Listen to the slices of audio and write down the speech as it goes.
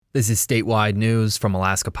This is statewide news from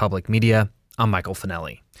Alaska Public Media. I'm Michael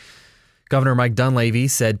Finelli. Governor Mike Dunleavy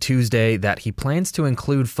said Tuesday that he plans to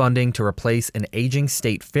include funding to replace an aging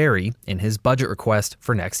state ferry in his budget request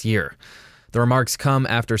for next year. The remarks come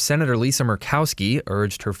after Senator Lisa Murkowski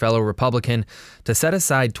urged her fellow Republican to set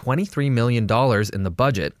aside $23 million in the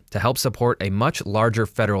budget to help support a much larger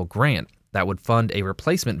federal grant that would fund a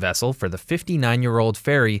replacement vessel for the 59-year-old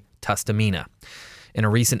ferry Tustumena. In a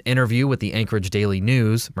recent interview with the Anchorage Daily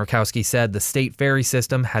News, Murkowski said the state ferry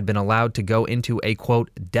system had been allowed to go into a, quote,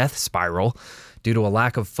 death spiral due to a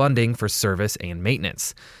lack of funding for service and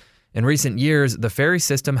maintenance. In recent years, the ferry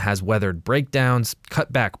system has weathered breakdowns,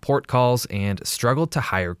 cut back port calls, and struggled to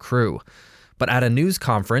hire crew. But at a news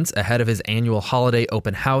conference ahead of his annual holiday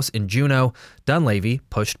open house in Juneau, Dunleavy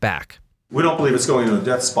pushed back. We don't believe it's going into a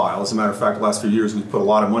death spiral. As a matter of fact, the last few years we've put a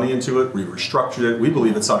lot of money into it, we've restructured it. We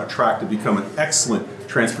believe it's on a track to become an excellent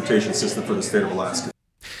transportation system for the state of Alaska.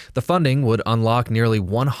 The funding would unlock nearly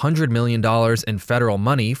 $100 million in federal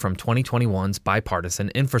money from 2021's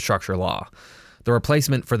bipartisan infrastructure law. The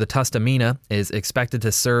replacement for the Tustumena is expected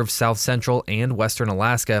to serve South Central and Western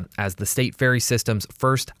Alaska as the state ferry system's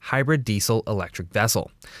first hybrid diesel-electric vessel.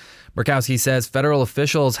 Murkowski says federal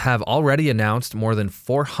officials have already announced more than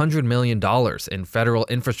 $400 million in federal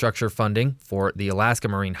infrastructure funding for the Alaska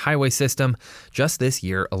Marine Highway System just this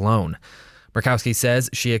year alone. Murkowski says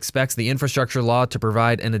she expects the infrastructure law to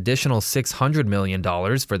provide an additional $600 million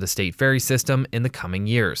for the state ferry system in the coming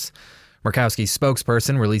years. Murkowski's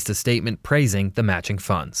spokesperson released a statement praising the matching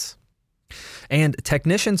funds. And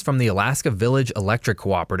technicians from the Alaska Village Electric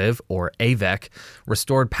Cooperative, or AVEC,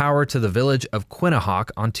 restored power to the village of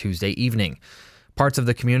Quinnahock on Tuesday evening. Parts of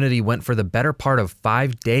the community went for the better part of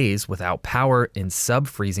 5 days without power in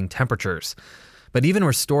sub-freezing temperatures. But even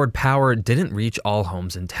restored power didn't reach all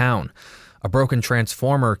homes in town. A broken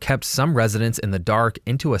transformer kept some residents in the dark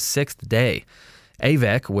into a sixth day.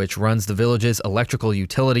 AVEC, which runs the village's electrical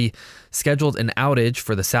utility, scheduled an outage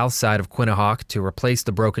for the south side of Quinnahock to replace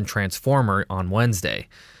the broken transformer on Wednesday.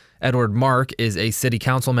 Edward Mark is a city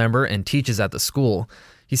council member and teaches at the school.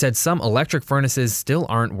 He said some electric furnaces still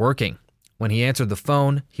aren't working. When he answered the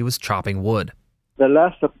phone, he was chopping wood. The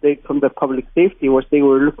last update from the public safety was they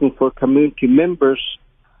were looking for community members,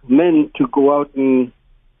 men, to go out and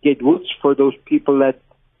get woods for those people that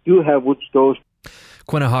do have wood stoves.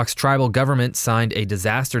 Quinnahock's tribal government signed a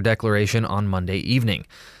disaster declaration on Monday evening,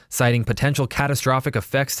 citing potential catastrophic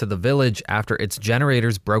effects to the village after its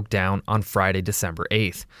generators broke down on Friday, December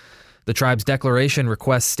 8th. The tribe's declaration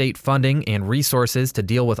requests state funding and resources to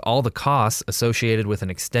deal with all the costs associated with an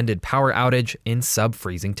extended power outage in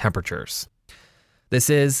sub-freezing temperatures. This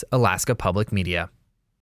is Alaska Public Media.